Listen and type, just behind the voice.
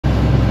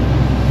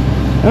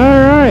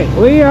right,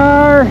 we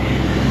are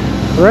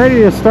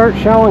ready to start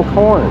shelling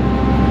corn.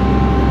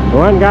 We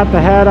went and got the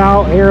head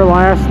out here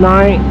last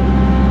night.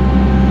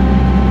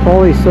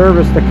 Fully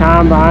serviced the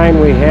combine.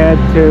 We had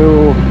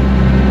to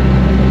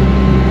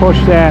push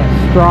that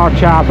straw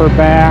chopper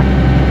back.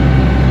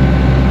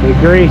 We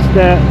greased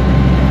it,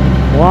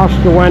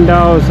 washed the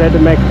windows, had to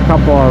make a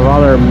couple of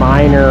other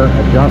minor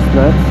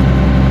adjustments.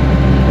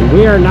 And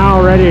we are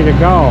now ready to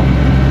go.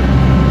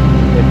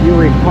 If you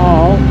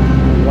recall,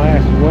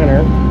 last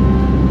winter,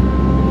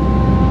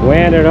 we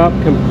ended up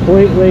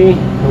completely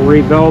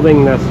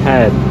rebuilding this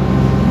head.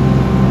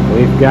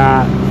 We've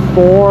got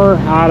 4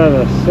 out of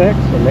the 6,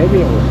 or maybe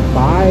it was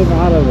 5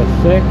 out of the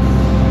 6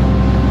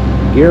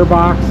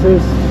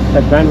 gearboxes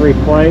have been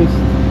replaced,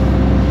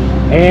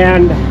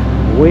 and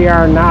we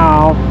are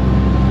now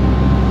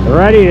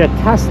ready to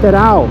test it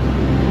out.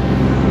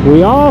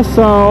 We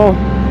also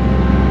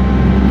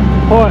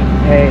put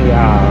a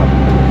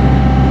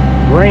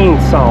grain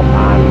sump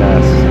on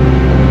this.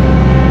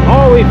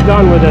 All we've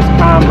done with this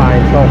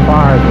combine so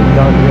far is we've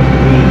done just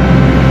wheat.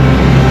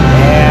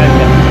 And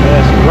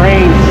this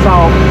grain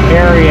sump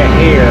area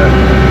here,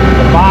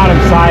 the bottom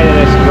side of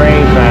this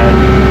grain bin,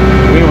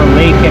 we were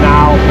leaking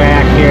out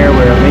back here.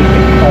 We were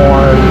leaking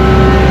corn,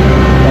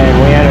 and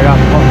we ended up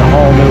putting a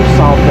whole new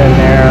sump in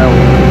there. We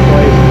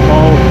replaced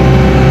both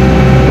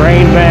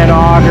grain bin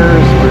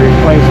augers. We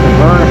replaced the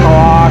vertical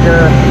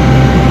auger,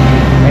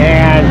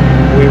 and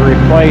we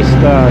replaced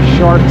the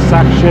short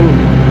section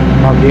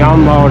of the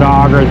unload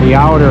auger. The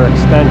outer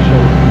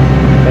extension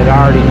had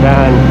already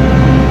been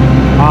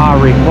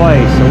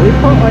replaced. So we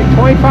put like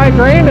 25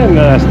 grand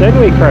into this, didn't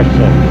we,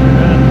 Christian?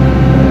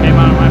 Came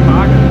out of my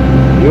pocket.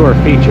 You were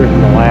featured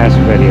in the last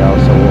video,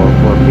 so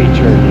we're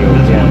featuring you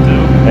again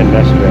in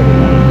this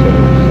video too.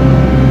 So.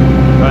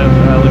 I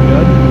look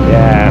good?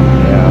 Yeah.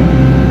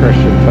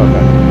 Christian took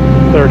a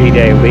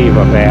 30-day leave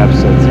of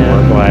absence, and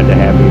we're glad to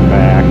have you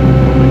back.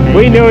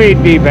 We knew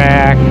he'd be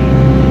back,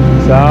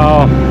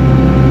 so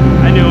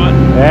I knew it.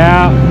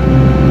 yeah.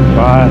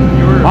 But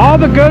all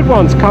the good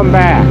ones come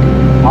back.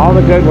 All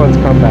the good ones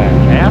come back.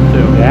 They have to.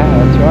 Yeah,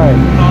 that's right.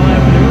 All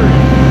that maneuvering.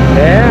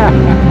 Yeah.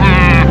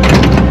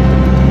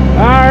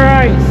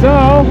 Alright,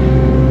 so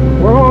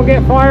we're going to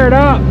get fired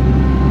up.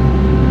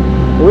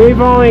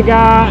 We've only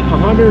got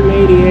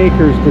 180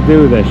 acres to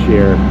do this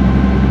year.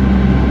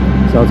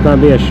 So it's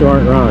going to be a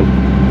short run.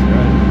 That's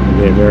right.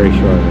 It'll be a very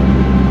short run.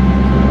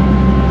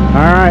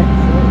 Alright.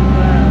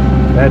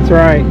 That's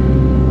right.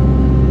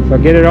 So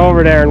get it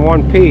over there in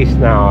one piece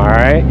now,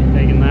 alright?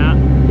 Taking that?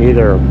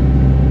 Either.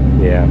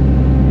 Yeah.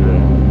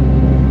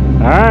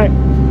 Alright.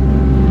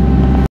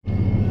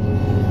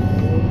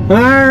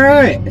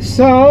 Alright,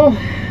 so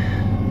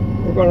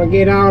we're going to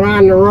get out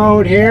on the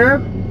road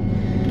here.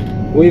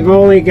 We've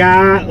only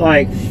got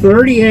like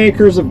 30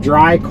 acres of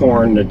dry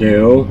corn to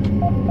do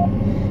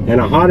and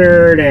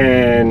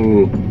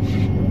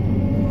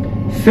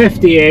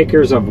 150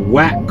 acres of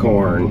wet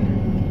corn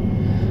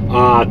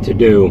to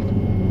do.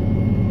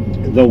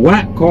 The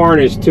wet corn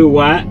is too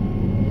wet.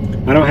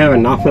 I don't have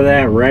enough of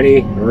that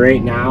ready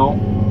right now.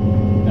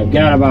 I've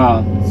got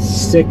about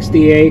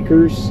 60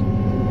 acres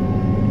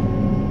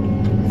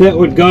that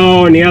would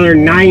go, and the other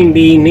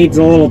 90 needs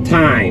a little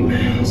time.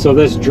 So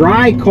this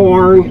dry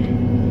corn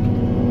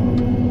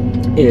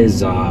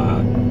is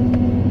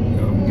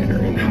get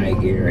her in high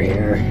gear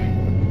here.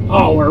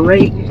 Oh, we're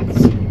rating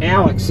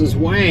Alex's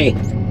way.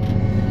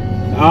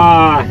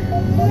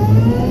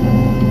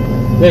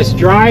 This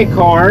dry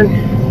corn,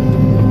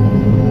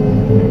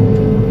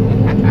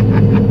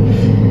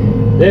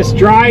 this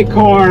dry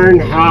corn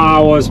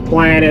was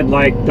planted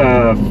like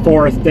the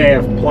 4th day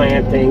of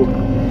planting,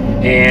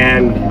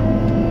 and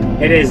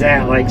it is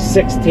at like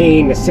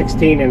 16 to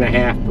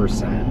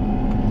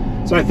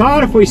 16.5%. So I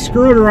thought if we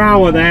screwed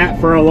around with that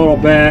for a little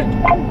bit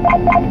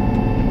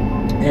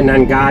and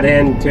then got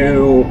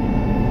into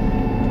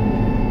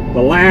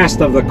the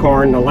last of the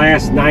corn, the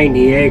last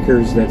 90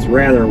 acres that's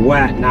rather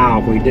wet now,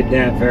 if we did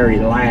that very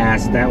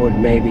last, that would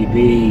maybe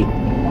be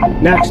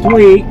next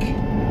week.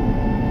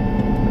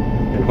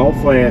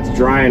 Hopefully it's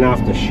dry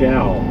enough to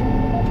shell.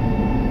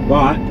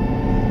 But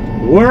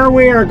where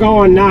we are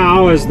going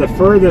now is the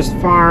furthest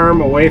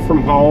farm away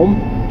from home.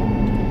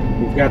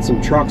 We've got some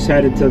trucks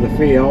headed to the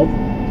field,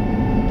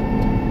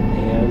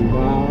 and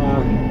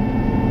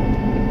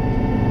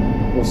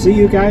we'll see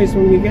you guys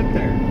when we get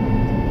there.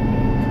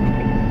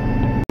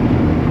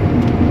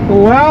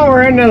 Well,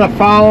 we're into the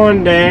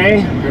following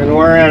day, and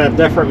we're in a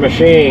different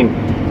machine.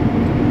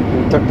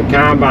 We took the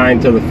combine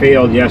to the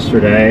field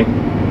yesterday.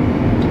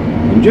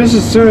 And just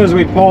as soon as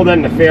we pulled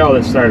in the field,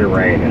 it started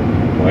raining,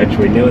 which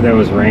we knew there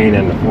was rain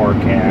in the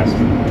forecast.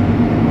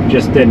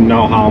 Just didn't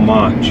know how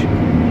much.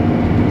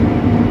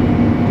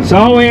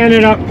 So we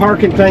ended up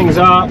parking things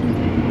up.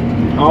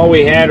 All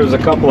we had was a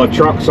couple of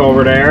trucks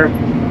over there.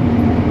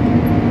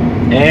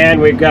 And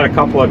we've got a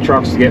couple of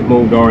trucks to get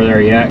moved over there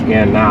yet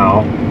again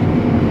now.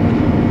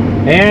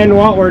 And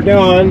what we're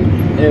doing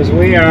is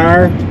we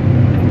are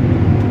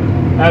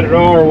headed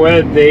over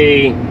with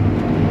the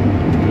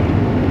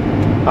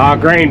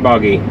grain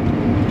buggy.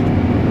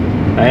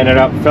 I ended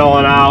up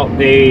filling out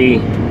the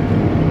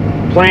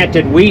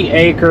planted wheat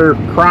acre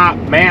crop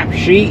map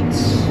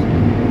sheets,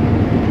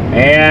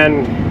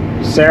 and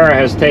Sarah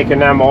has taken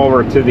them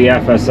over to the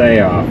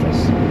FSA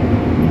office.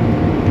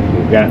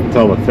 We've got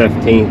until the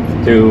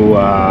 15th to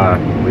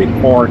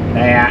report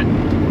that,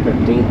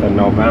 15th of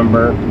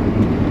November.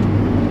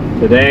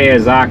 Today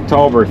is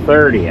October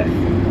 30th.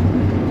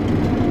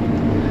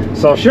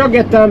 So she'll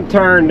get them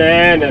turned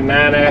in, and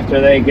then after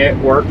they get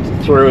worked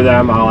through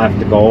them, I'll have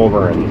to go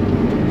over and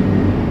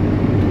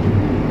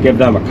give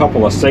them a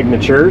couple of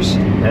signatures,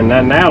 and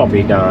then that'll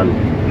be done.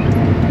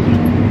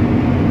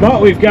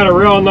 But we've got a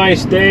real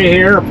nice day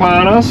here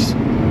upon us,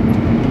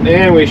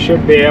 and we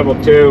should be able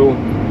to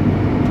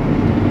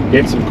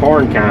get some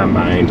corn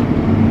combined.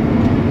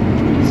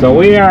 So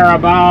we are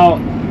about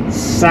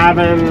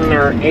 7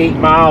 or 8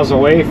 miles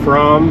away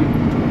from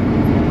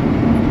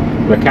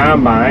the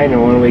combine,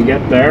 and when we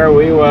get there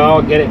we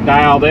will get it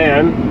dialed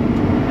in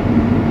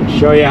and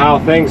show you how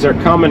things are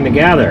coming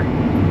together.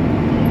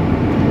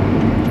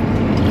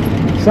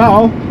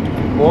 So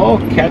we'll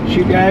catch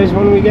you guys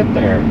when we get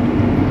there.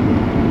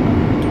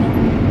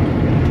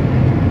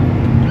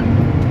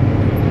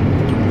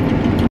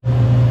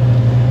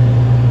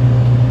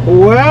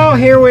 Well,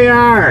 here we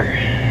are.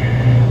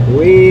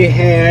 We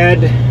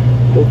had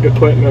moved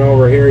equipment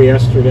over here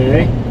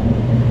yesterday,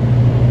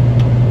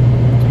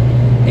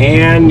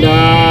 and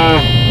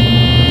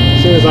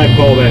as soon as I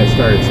pulled in, it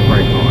started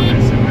sprinkling. I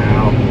said,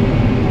 well,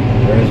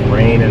 there's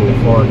rain in the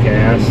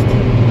forecast,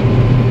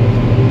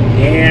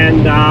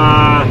 and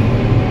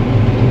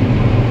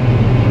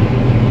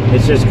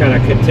it's just going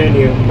to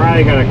continue,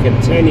 probably going to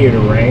continue to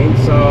rain,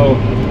 so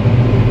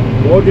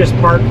we'll just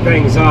park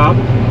things up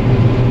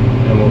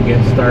and we'll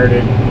get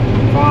started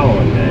the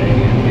following day.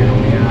 And here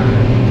we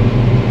are.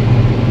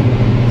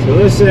 So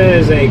this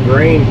is a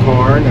grain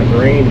corn, a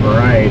grain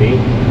variety.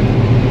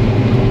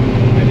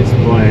 My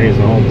display is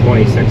an old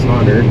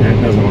 2600, and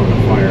that doesn't want to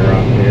fire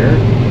up here.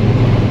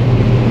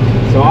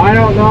 So I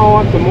don't know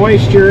what the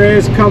moisture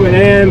is coming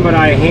in, but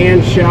I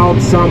hand shelled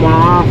some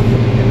off,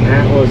 and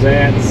that was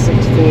at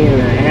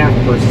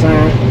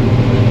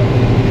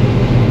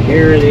 16.5%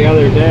 here the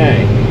other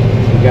day.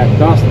 So we got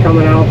dust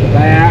coming out the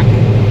back.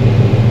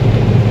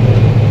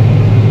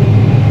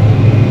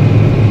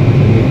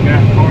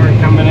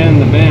 Coming in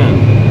the bin.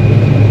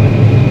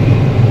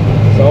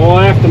 So we'll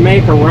have to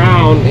make a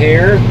round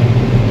here,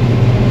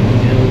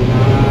 and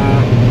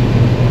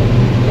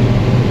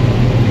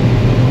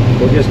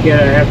we'll just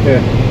have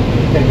to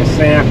take a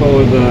sample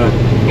with the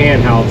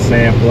handheld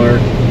sampler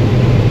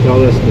until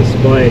this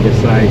display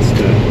decides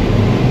to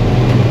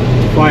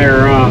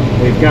fire up.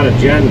 We've got a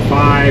Gen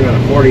 5 and a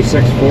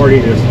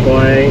 4640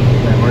 display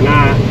that we're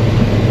not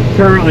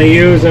currently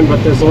using,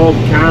 but this old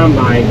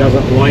combine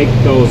doesn't like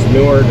those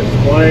newer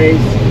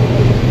displays.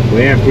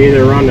 We have to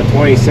either run the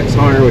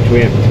 2600, which we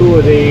have 2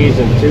 of these,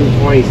 and 2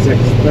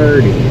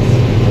 2630s.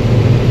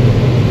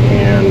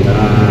 And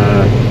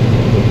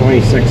the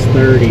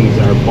 2630s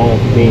are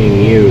both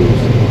being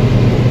used.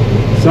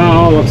 So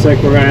it looks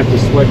like we're going to have to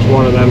switch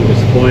one of them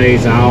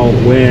displays out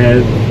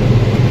with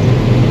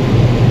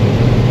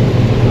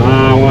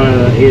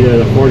either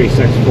the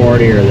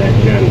 4640 or that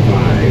Gen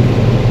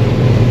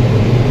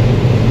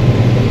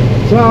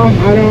 5. So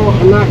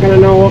I'm not going to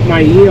know what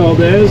my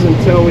yield is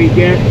until we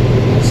get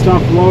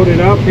stuff loaded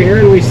up here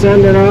and we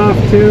send it off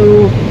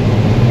to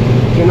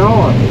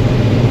Genoa.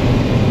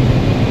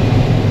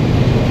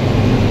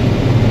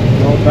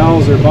 No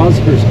bells or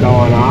buzzers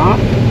going off.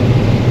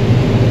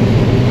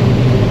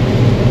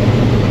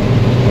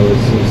 I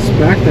would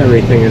suspect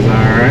everything is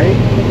alright.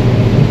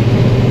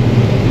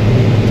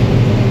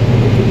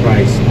 We could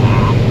probably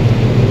stop,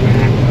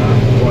 back up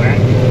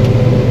quick,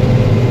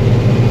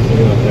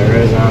 see what there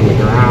is on the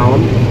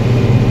ground.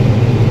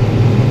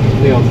 The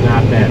field's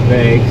not that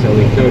big, so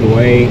we could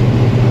wait,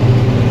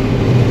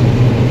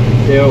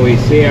 see what we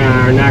see on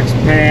our next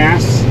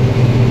pass.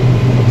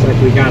 Looks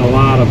like we got a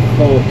lot of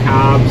full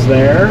cobs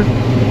there.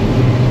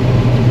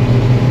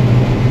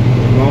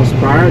 For the most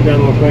part,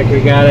 doesn't look like we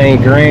got any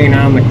grain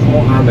on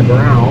the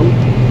ground,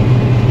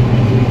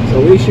 so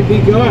we should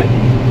be good.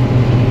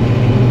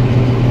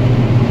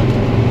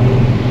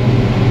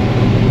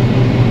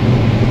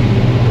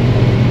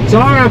 So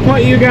I'm going to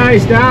put you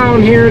guys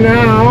down here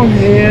now,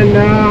 and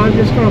I'm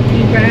just going to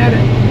keep at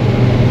it.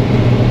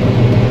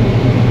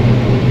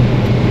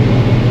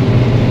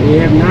 We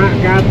have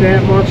not got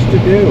that much to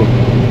do.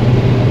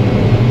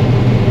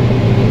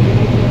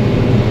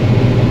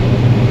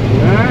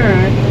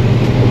 Alright.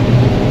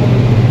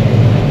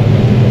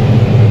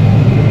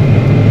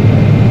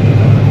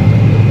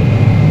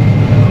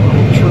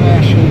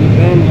 Trash in the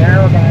bin there,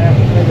 we're going to have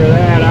to figure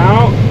that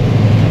out.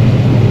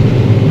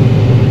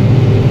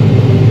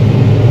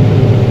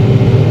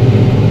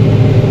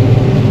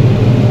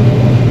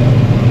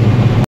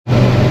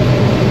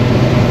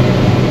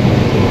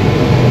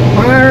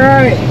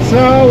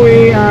 So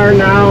we are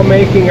now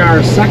making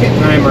our second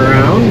time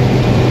around,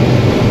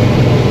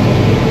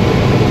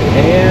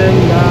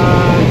 and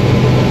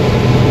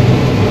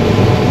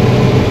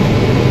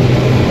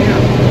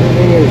yeah,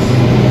 everything is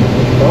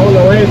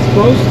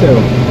supposed to.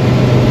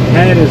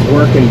 Head is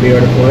working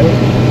beautifully.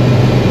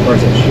 Of course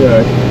it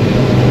should.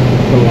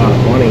 Put a lot of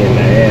money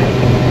into it.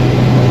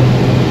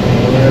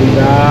 And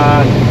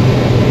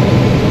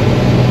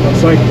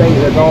looks like things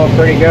are going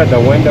pretty good.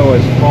 The window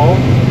is full.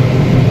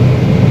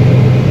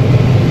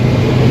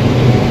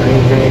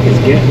 Drain tank is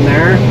getting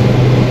there.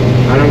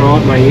 I don't know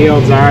what my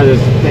yields are.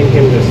 This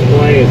thinking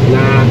display is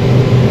not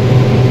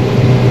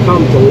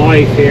come to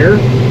life here.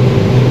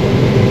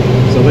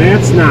 So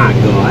that's not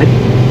good.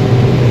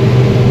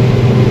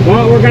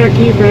 But we're going to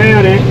keep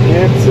at it.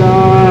 It's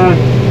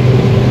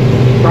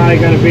probably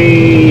going to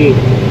be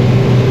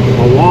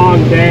a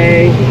long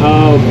day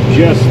of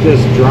just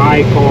this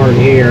dry corn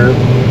here.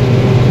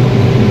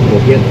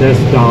 We'll get this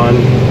done.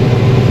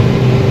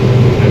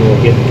 And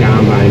we'll get the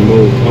combine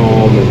moved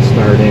home and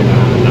start in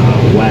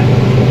on wet corn.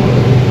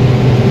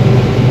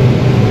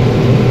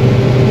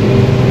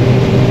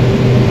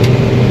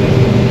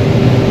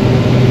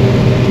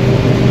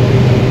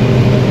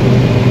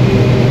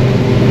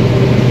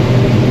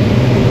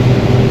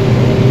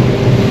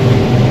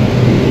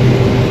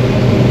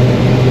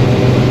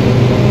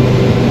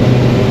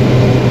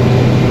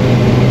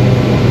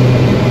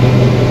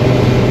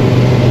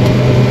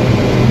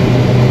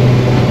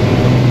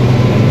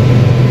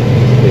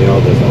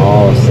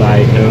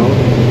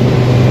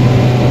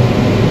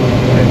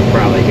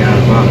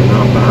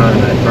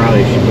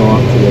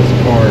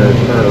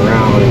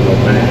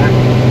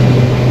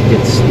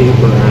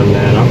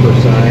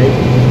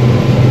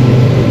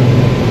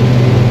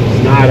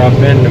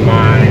 Into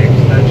my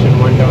extension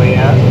window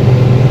yet.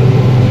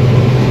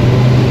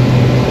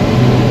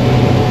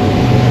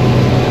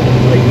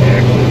 I'd like to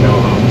actually know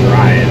how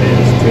dry it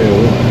is too.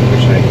 I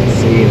wish I could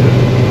see them.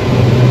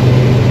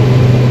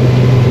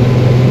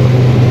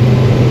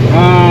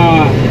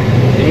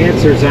 The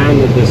answer's on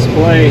the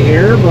display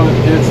here, but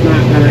that's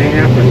not going to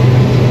happen.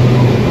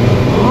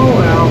 Oh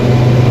well,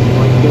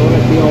 like doing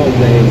it the old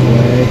days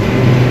way.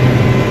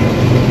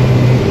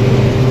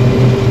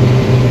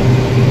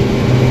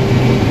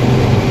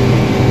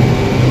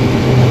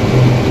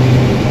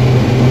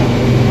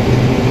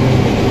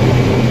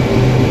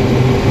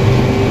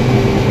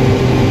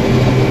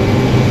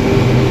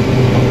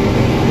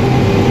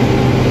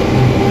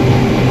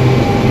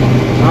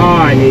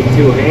 I need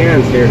two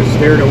hands here to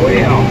steer the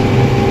wheel.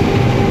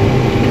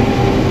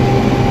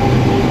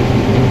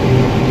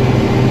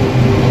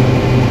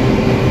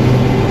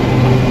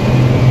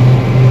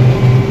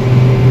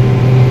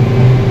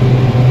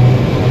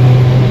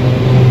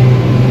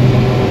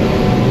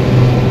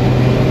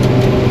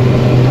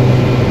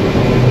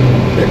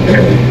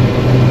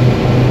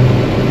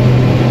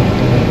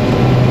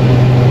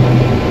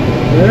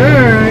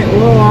 Alright,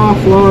 we'll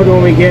offload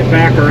when we get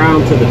back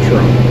around to the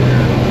truck.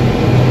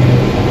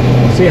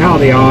 See how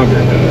the auger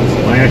does.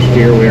 Last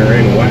year we were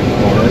in wet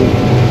corn.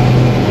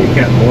 We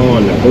kept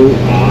blowing the boot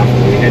off.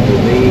 We had to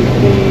leave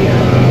the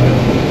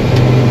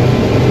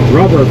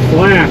rubber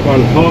flap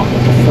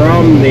unhooked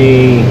from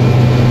the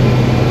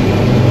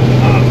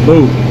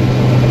boot.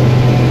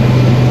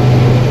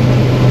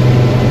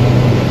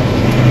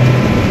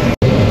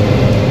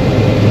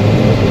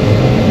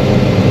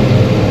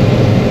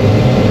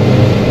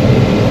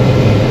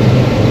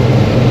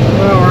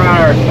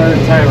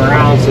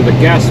 So the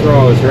guest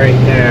row is right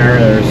there.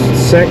 There's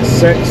 6,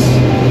 6,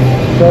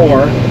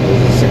 4. This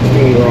is a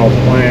 16-row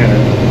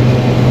planter.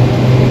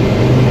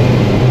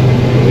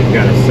 We've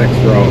got a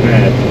 6-row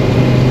head.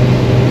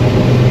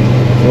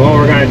 So what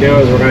we're going to do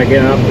is we're going to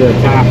get up to the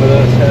top of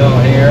this hill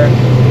here.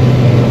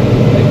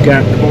 We've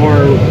got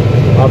corn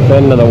up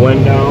into the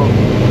window.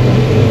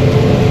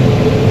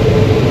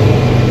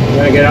 We're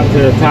going to get up to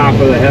the top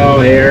of the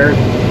hill here.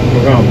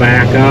 We're going to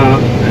back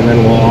up and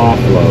then we'll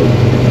offload.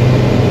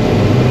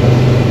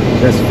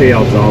 This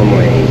field's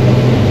only, I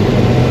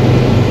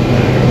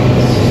don't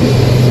know,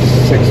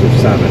 6 or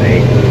 7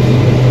 acres.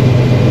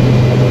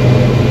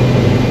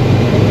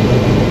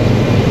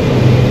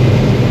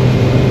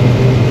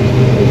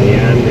 In the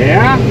end,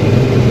 yeah.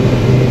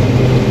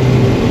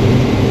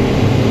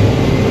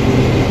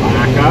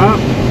 Back up.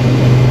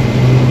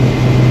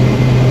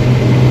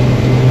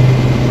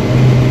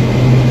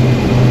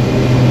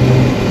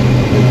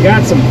 We've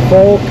got some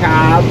full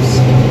cobs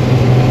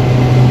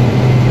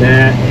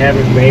that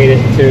haven't made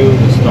it to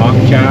the stalk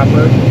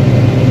chopper.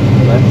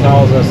 That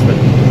tells us that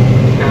the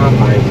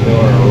combine's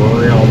doing a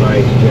real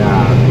nice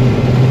job.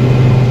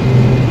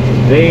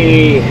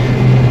 The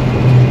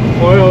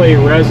oily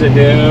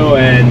residue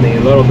and the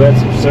little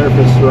bits of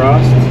surface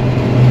rust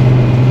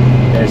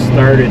has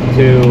started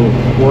to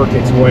work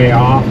its way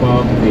off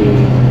of the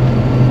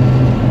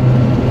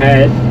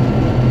head,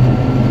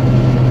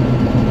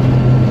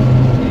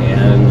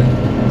 and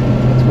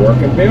it's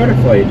working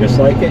beautifully, just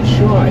like it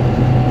should.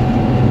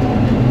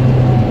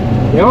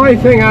 The only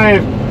thing I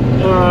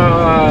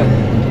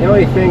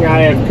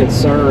have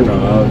concern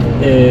of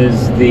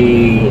is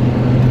the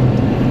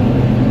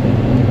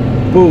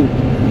boot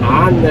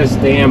on this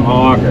damn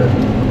auger.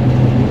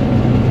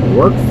 It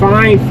worked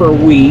fine for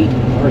wheat.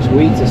 Of course,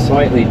 wheat's a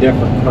slightly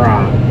different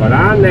crop, but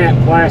on that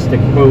plastic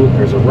boot,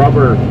 there's a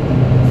rubber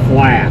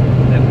flap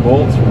that that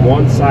bolts from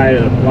one side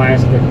of the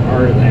plastic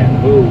part of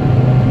that boot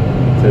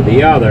to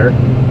the other,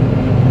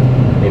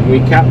 and we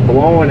kept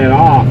blowing it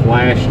off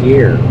last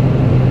year.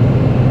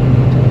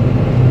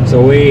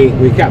 So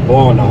we kept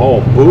blowing the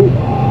whole boot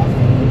off.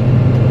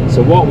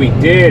 So what we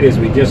did is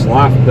we just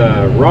left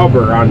the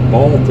rubber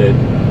unbolted.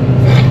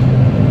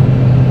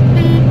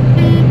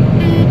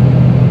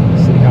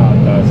 See how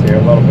it does here.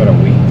 A little bit of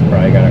wheat's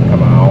probably got to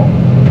come out.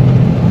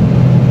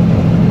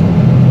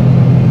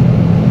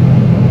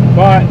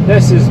 But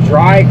this is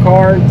dry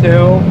corn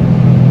too.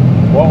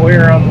 What we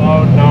were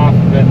unloading off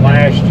of it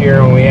last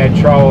year when we had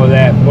trouble with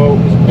that boot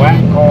was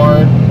wet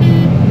corn,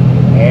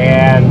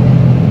 and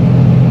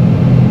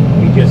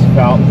we just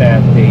felt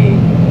that the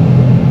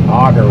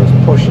auger was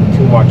pushing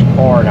too much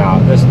corn out.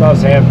 This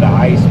does have the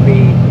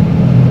high-speed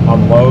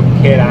unload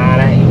kit on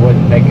it. You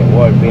wouldn't think it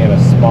would, being a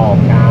small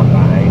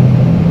combine,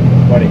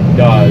 but it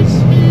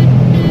does.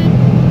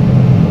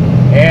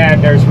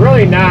 And there's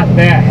really not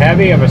that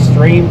heavy of a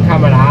stream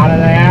coming out of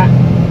that,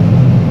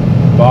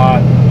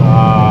 but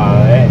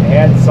it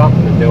had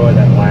something to do with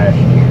it last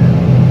year.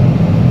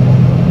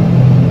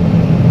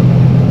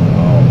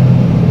 So,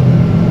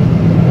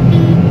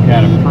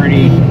 got a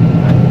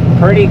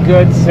pretty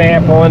good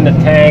sample in the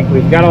tank.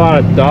 We've got a lot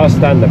of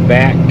dust on the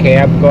back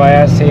cab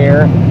glass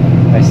here.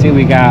 I see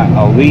we got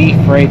a leaf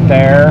right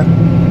there,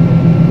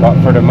 but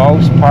for the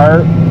most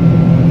part,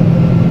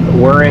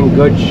 we're in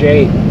good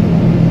shape.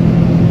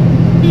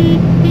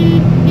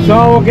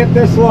 So we'll get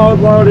this load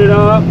loaded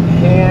up,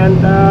 and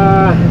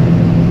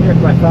if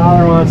my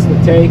father wants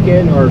to take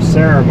it, or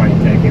Sarah might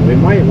take it. We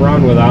might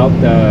run without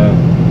the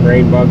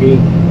grain buggy.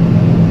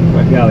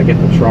 Might be able to get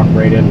the truck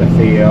right in the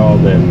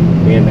field,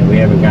 and being that we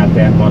haven't got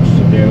that much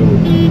to do,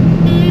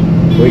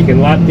 we can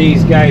let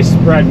these guys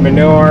spread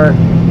manure,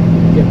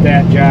 get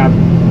that job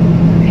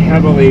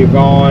heavily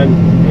going,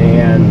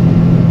 and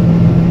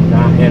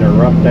not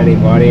interrupt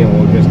anybody, and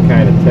we'll just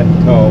kind of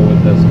tiptoe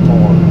with this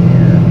corn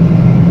here.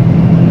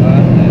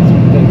 But that's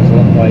what things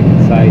look like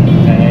inside the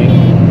tank.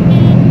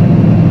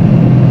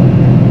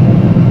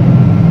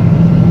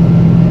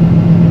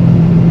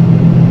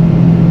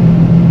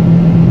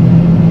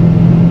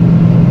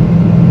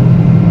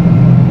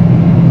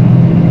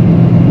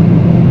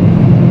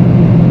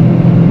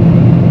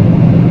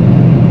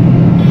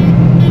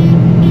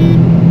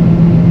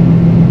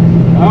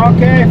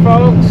 Okay,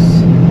 folks,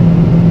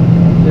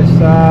 just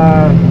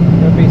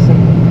there'll be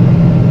some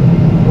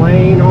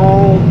plain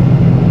old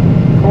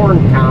corn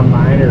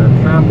combine, or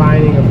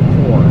combining of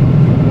corn.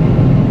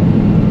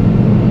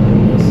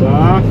 Turn this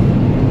off,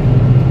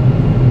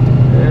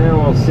 and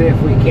we'll see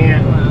if we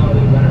can't. Well, we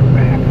better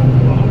back up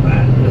a little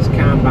bit. This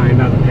combine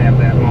doesn't have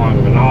that long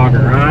of an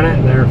auger on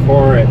it,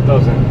 therefore it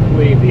doesn't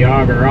leave the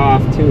auger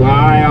off too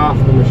high off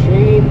the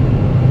machine.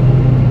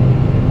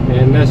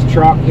 And this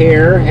truck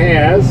here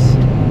has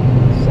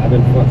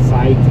 7-foot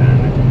sights on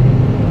it.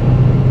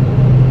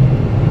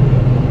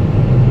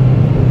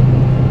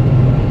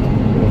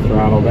 We'll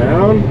throttle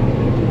down,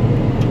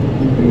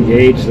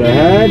 engage the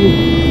head,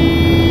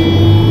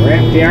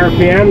 ramp the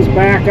RPMs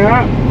back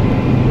up,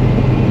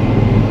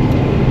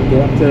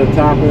 get up to the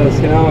top of this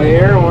hill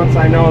here. Once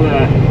I know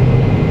the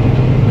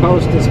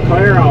coast is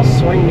clear, I'll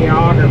swing the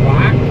auger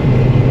back.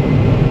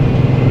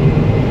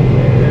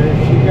 There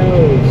she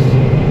goes.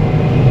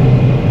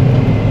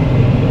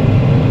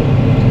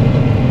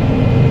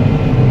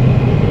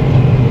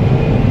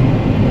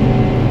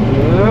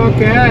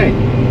 Okay.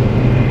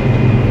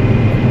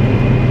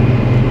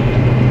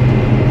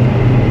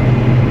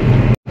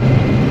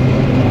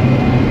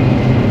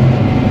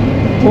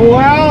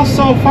 Well,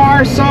 so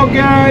far so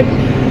good.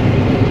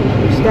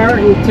 We're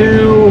starting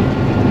to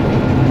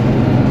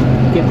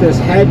get this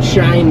head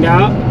shined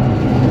up.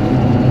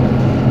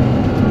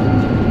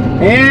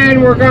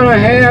 And we're gonna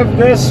have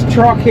this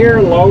truck here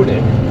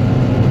loaded.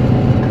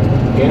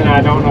 Again,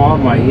 I don't know what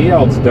my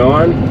yield's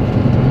doing,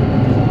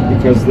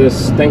 because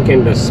this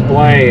stinking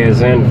display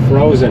is in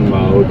frozen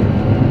mode.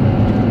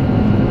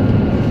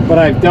 But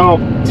I've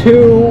dumped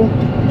 2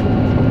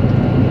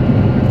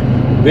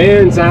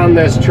 bins on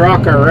this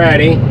truck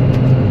already.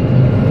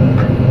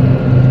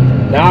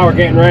 Now we're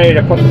getting ready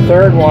to put the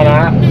 3rd one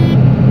on.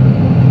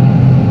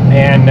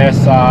 And this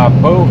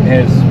boot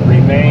has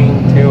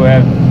remained to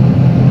have,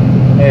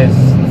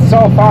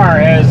 so far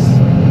has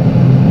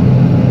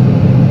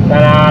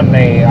been on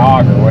the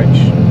auger,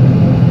 which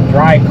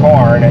dry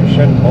corn, it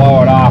shouldn't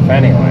blow it off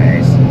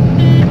anyways.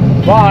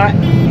 But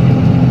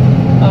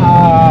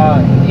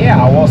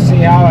yeah, we'll see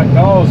how it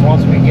goes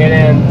once we get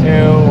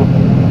into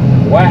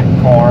wet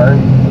corn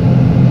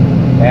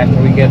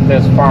after we get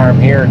this farm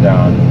here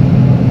done.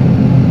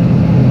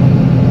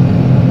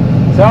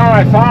 So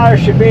my father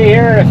should be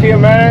here in a few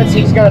minutes.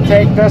 He's going to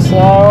take this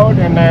load,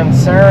 and then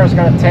Sarah's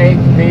going to take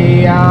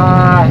the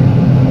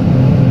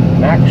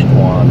next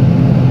one.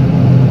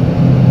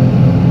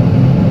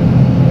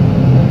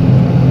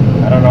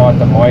 I don't know what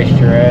the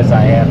moisture is.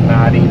 I have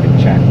not even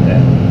checked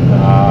it.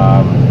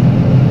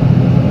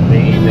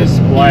 The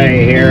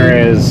display here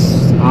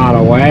is out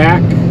of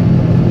whack.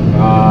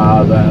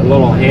 The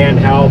little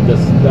handheld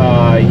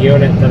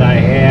unit that I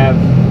have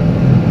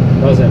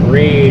doesn't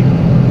read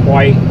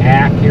quite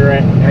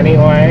accurate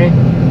anyway.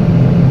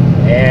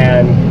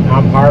 And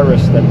I'm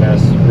harvesting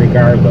this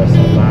regardless.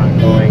 I'm not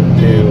going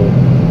to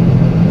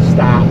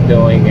stop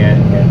doing it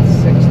at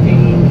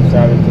 16,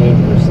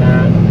 17%.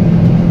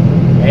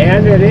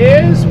 And it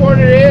is what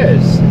it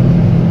is.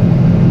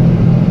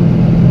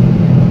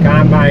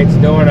 Combine's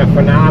doing a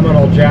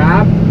phenomenal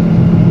job.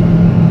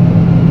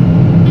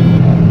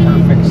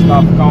 Perfect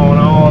stuff going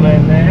on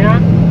in there.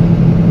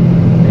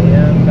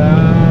 And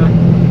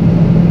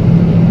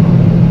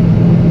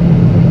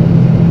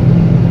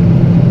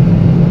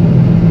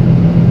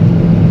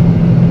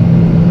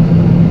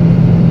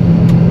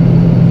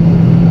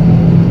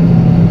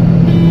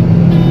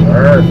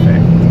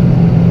perfect.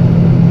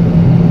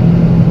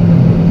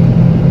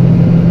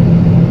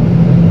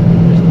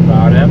 Just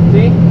about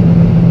empty.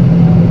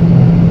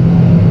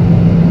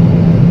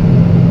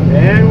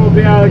 And we'll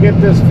be able to get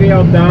this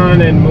field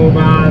done and move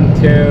on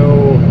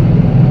to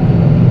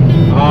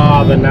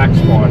the next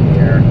one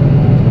here.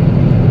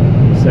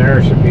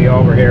 Sarah should be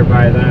over here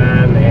by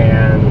then,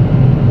 and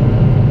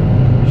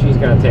she's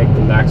going to take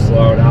the next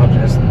load. I'll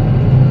just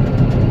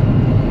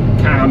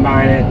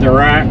combine it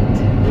direct,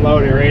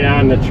 load it right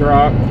on the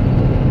truck.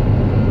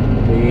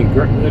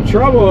 The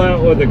trouble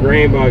with the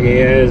grain buggy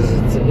is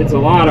it's a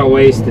lot of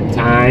wasted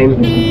time,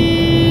 and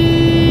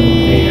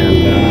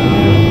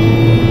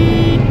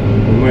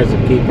we might as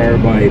well keep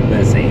everybody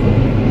busy.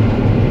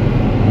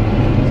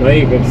 So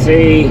you can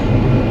see,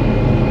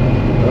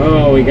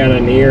 oh, we got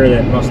an ear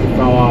that must have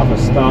fell off a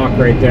stalk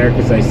right there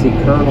because I see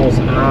kernels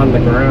on the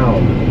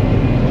ground.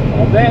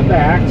 Hold that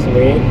back so we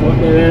ain't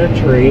putting it in a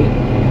tree.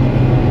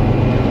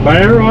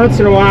 But every once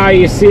in a while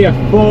you see a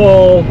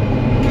full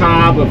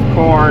cob of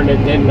corn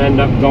that didn't end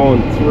up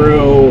going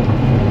through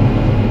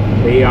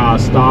the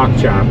stalk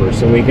chopper.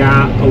 So we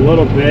got a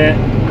little bit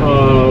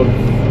of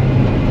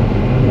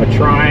a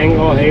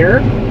triangle here,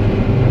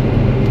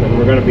 and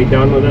we're going to be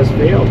done with this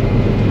field.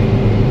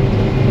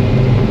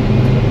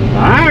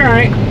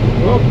 Alright,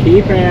 we'll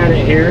keep at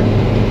it here.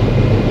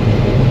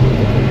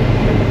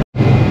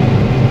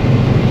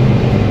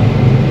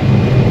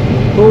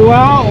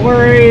 Well,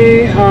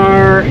 we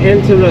are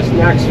into this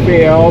next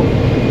field.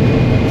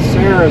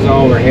 Sarah's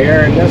over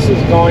here, and this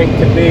is going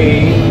to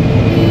be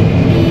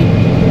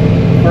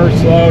the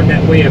first load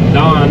that we have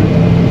done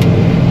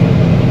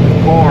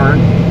with corn,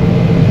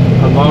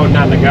 unloading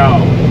on the go.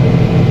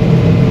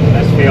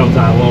 This field's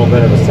on a little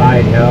bit of a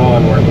side hill,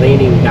 and we're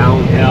leaning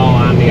downhill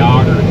on the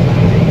auger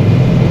side.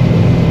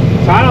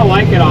 So I don't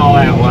like it all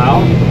that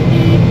well,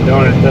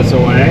 doing it this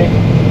way,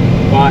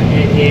 but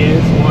it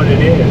is what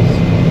it is.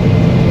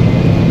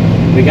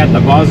 We got the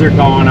buzzer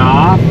going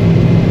off,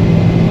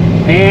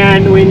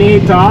 and we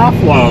need to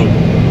offload.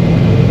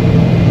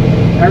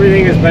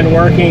 Everything has been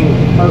working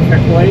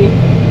perfectly.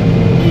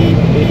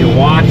 Need to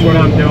watch what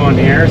I'm doing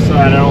here so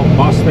I don't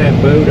bust that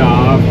boot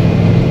off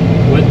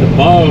with the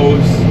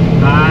bows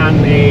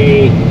on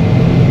the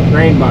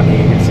grain bucket.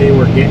 You can see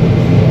we're getting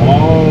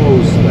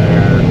close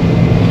there.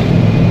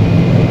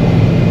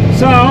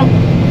 So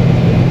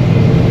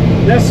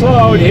this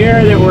load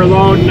here that we're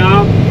loading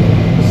up,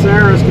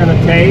 Sarah's going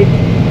to take,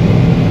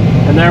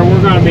 and then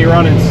we're going to be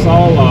running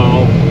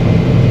solo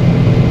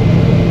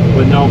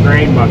with no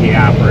grain buggy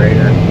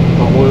operator,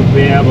 but we'll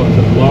be able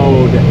to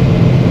load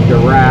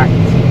direct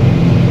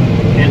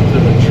into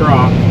the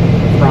truck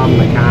from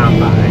the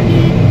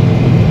combine.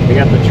 We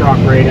got the truck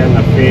right in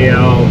the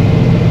field.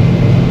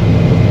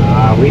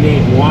 We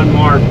need one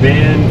more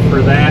bin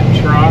for that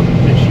truck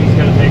that she's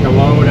going to take a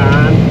load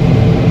on.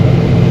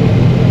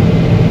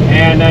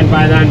 And then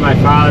by then my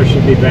father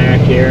should be back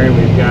here, and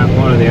we've got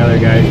one of the other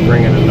guys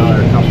bringing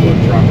another couple of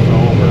trucks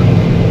over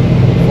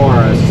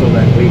for us so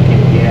that we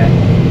can get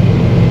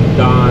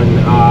done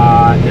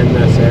in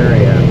this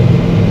area.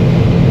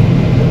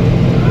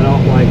 I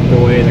don't like the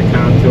way the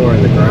contour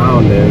of the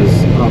ground is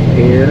up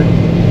here,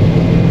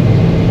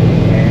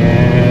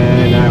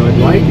 and I would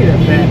like it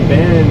if that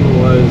bin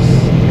was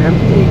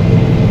empty.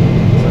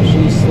 So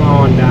she's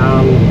slowing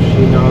down.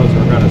 She knows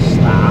we're going to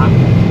stop.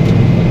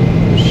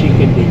 She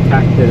can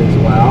detect it as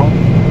well.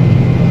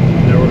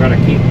 And then we're going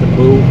to keep the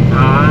boot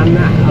on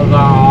the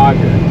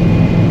auger.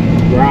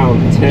 Ground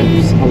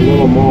tips a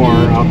little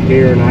more up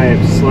here, and I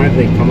have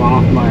slightly come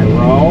off my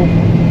row.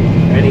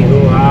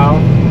 Anywho,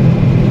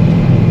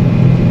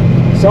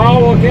 so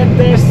we'll get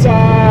this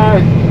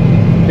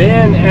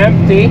bin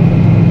empty,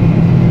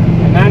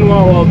 and then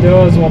what we'll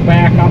do is we'll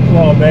back up a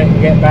little bit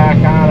and get back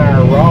on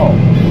our row.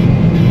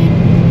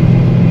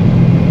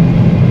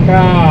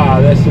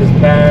 This has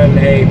been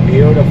a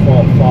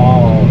beautiful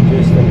fall,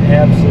 just an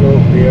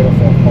absolute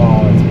beautiful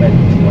fall. It's been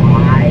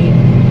dry,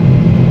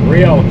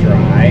 real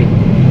dry.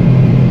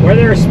 Where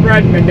they're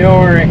spreading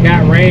manure, it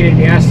got rained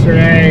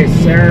yesterday.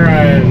 Sarah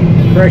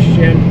and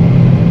Christian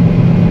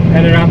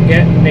ended up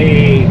getting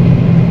the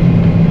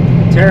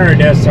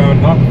Terradis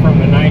unhooked from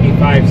the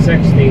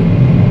 9560.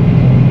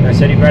 I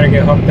said, you better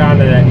get hooked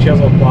onto that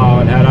chisel plow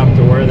and head up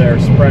to where they're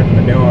spreading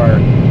manure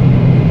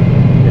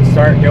and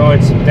start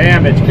doing some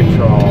damage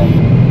control.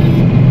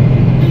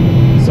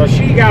 So So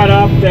she got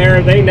up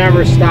there. They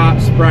never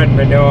stopped spreading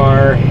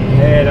manure.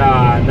 It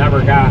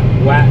never got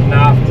wet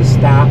enough to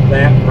stop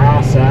that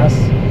process.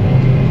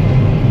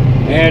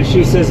 And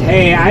she says,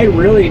 hey, I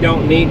really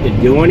don't need to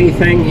do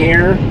anything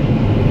here.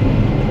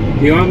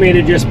 Do you want me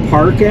to just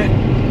park it?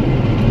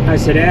 I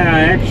said, yeah,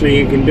 actually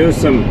you can do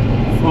some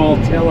fall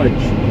tillage.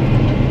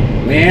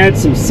 We had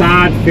some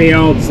sod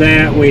fields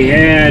that we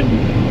had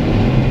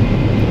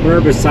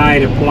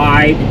herbicide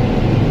applied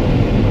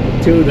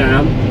to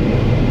them.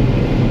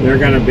 They're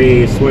going to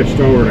be switched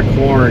over to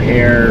corn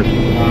here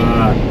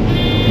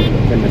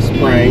in the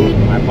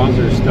spring. My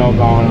buzzer's still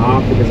going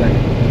off because I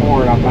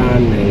poured up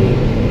on the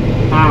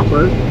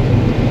hopper.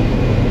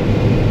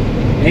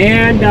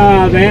 And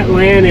that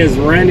land is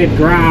rented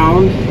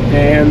ground,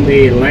 and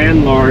the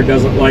landlord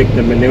doesn't like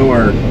the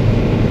manure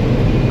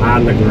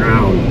on the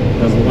ground.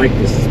 Doesn't like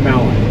to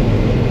smell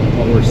it.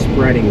 But we're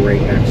spreading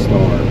right next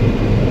door.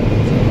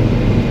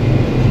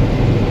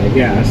 I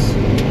guess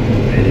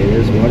it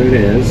is what it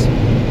is.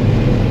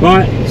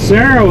 But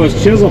Sarah was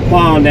chisel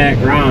plowing that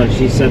ground.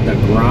 She said the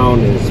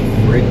ground is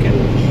freaking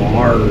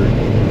hard.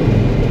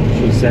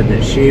 She said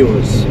that she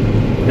was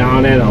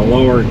down in a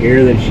lower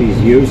gear than she's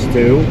used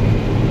to.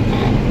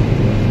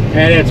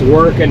 And it's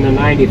working the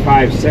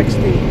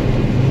 95-60.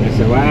 I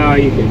said, well,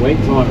 you can wait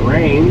till it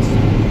rains.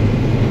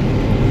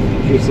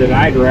 She said,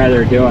 I'd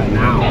rather do it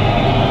now.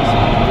 I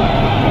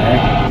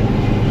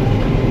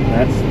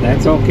said, okay.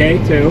 That's okay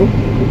too.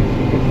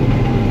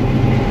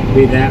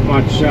 Be that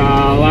much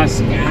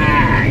less.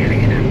 I gotta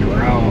get on the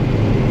row.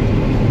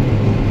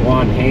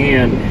 One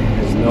hand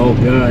is no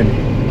good.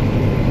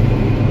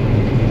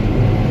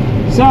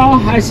 So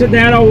I said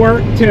that'll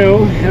work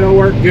too. It'll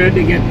work good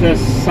to get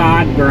this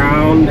sod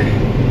ground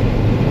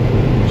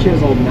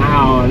chiseled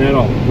now, and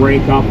it'll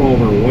break up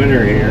over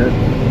winter here,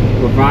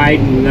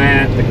 providing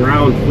that the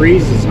ground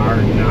freezes hard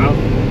enough.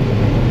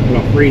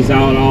 It'll freeze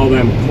out all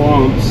them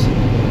clumps,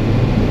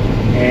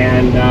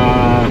 and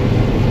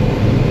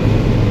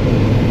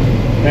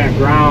that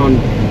ground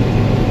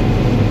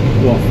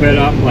will fit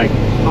up like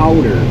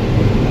powder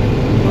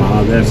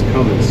this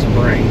coming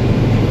spring.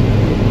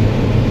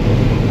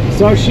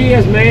 So she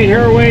has made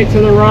her way to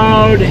the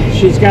road.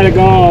 She's got to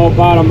go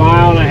about 1.5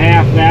 miles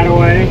that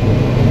way.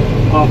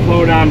 I'll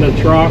float on the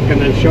truck, and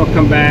then she'll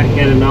come back,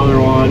 get another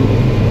one,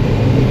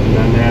 and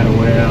then that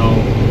will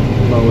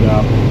load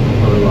up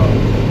her load.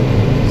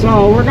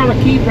 So we're going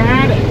to keep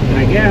at it,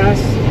 I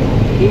guess.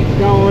 Keep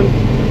going.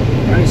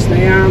 Try to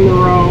stay on the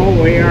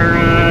row. We are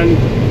on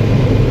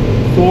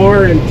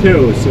 4 and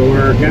 2, so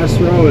our guest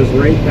row is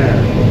right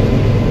there.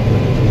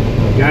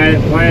 The guy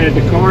that planted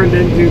the corn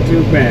didn't do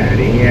too bad.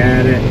 He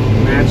had it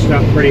matched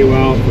up pretty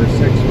well for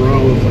 6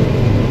 rows of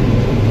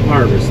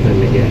harvesting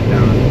to get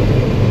done.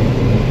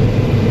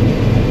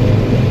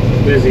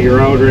 Busy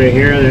road right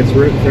here. That's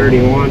Route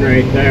 31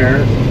 right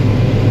there.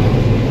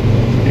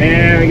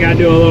 And we got to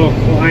do a little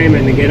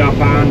climbing to get up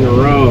on the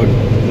road.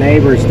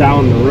 Neighbor's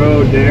down the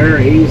road there.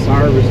 He's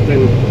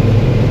harvesting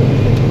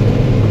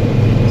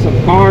some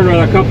corn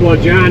with a couple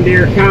of John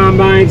Deere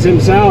combines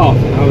himself.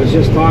 I was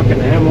just talking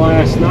to him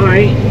last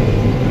night.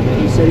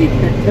 He said he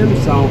picked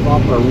himself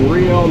up a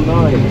real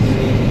nice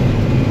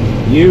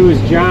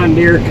used John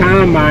Deere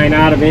combine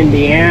out of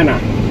Indiana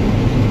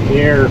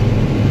here.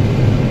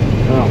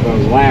 I don't know if it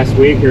was last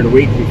week or the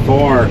week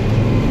before.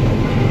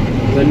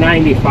 The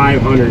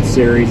 9500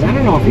 series. I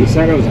don't know if he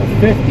said it was a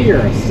 50 or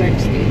a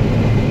 60,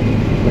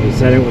 but he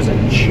said it was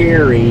a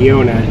cherry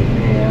unit,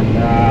 and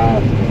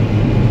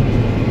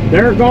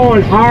they're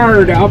going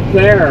hard up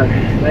there.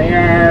 They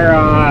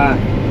are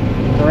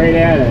right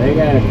at it. They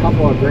got a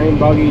couple of grain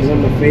buggies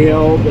in the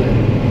field,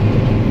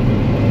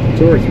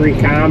 2 or 3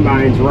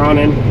 combines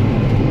running,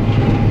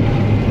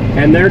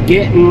 and they're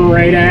getting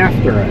right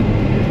after it.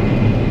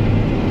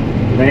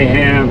 They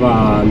have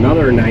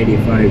another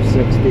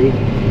 9560,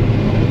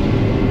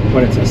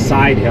 but it's a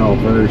side hill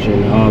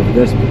version of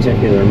this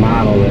particular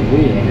model that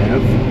we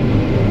have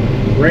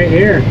right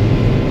here.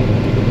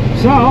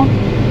 So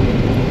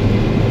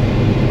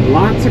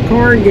lots of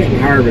corn getting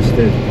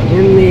harvested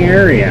in the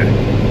area,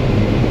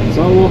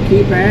 so we'll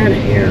keep at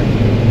it here.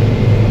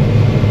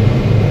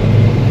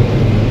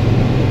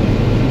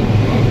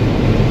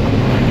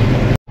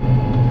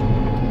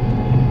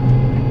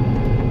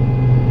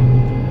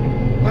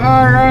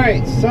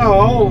 Alright,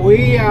 so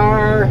we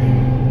are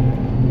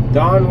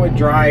done with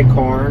dry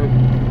corn,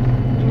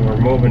 and we're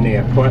moving the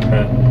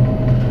equipment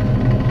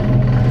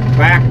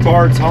back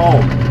towards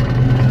home.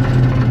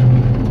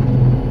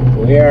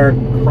 We are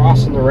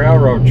crossing the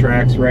railroad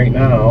tracks right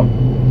now,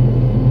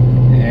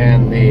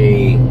 and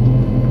the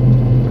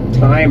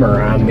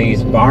timer on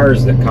these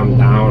bars that come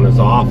down is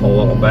off a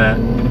little bit.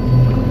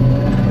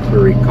 If you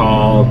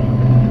recall,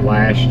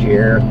 last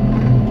year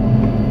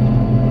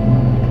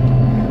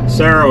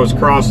Sarah was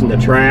crossing the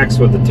tracks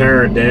with the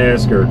Terra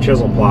disc or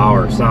chisel plow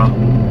or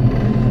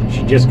something.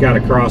 She just got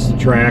across the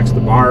tracks, the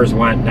bars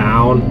went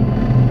down,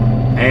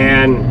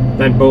 and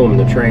then boom,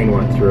 the train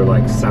went through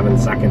like 7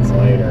 seconds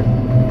later.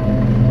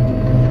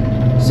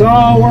 So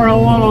we're a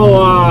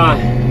little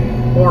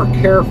more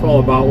careful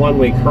about when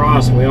we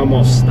cross. We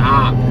almost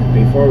stop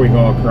before we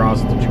go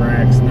across the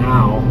tracks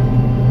now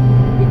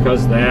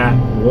because that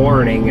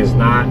warning is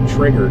not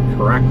triggered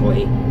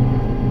correctly.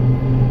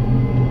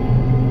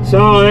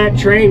 So that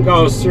train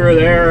goes through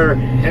there.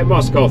 It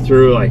must go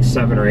through like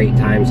 7 or 8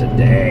 times a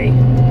day.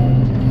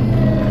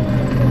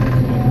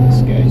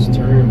 This guy's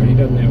turning, but he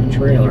doesn't have a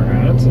trailer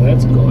on, so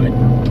that's good.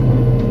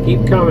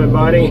 Keep coming,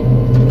 buddy.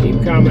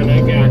 Keep coming. I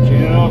got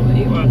you. Oh,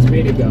 he wants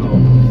me to go.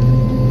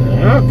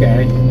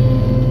 Okay.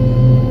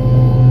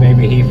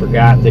 Maybe he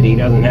forgot that he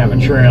doesn't have a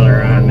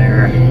trailer on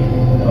there.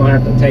 Don't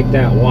have to take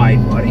that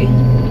wide, buddy.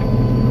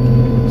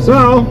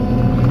 So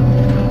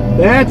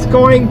that's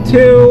going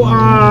to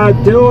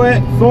do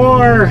it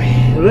for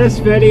this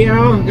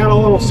video. Got a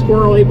little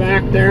squirrely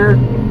back there.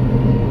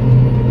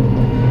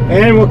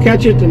 And we'll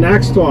catch you at the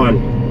next one.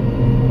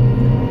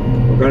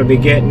 We're going to be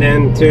getting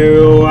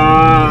into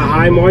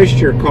high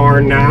moisture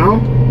corn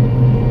now.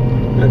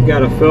 I've got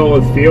to fill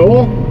with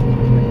fuel.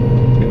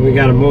 And we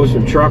got to move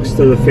some trucks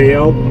to the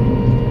field.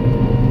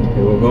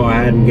 And we'll go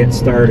ahead and get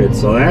started.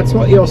 So that's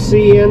what you'll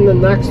see in the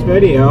next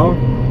video.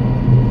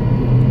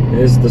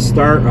 Is the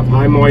start of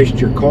high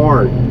moisture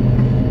corn.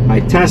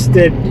 I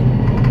tested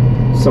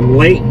some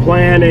late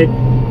planted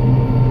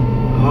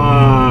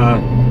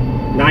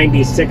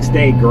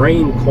 96-day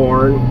grain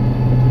corn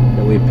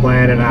that we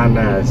planted on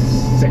the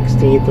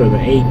 16th or the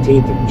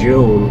 18th of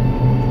June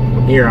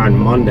here on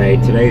Monday.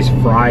 Today's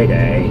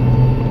Friday,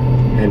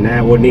 and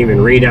that wouldn't even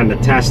read on the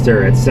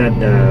tester. It said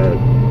the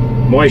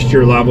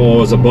moisture level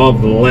was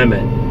above the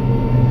limit.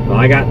 Well,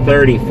 I got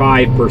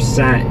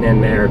 35%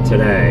 in there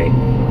today.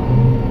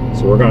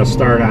 So we're going to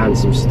start on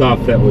some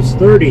stuff that was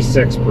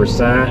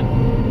 36%,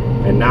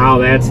 and now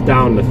that's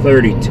down to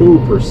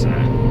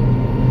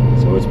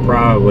 32%. So it's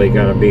probably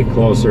going to be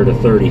closer to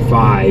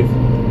 35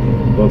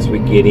 once we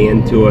get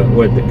into it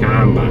with the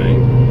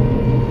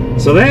combine.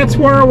 So that's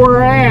where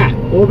we're at.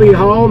 We'll be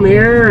home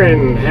here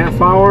in half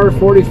hour,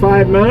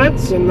 45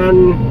 minutes, and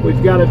then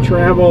we've got to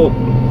travel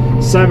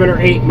 7 or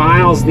 8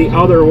 miles the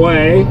other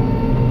way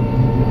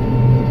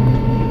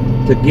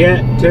to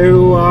get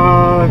to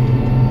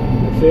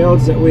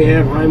fields that we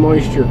have high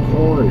moisture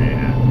corn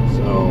at.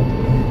 So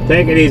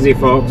take it easy,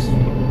 folks.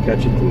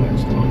 Catch you at the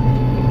next one.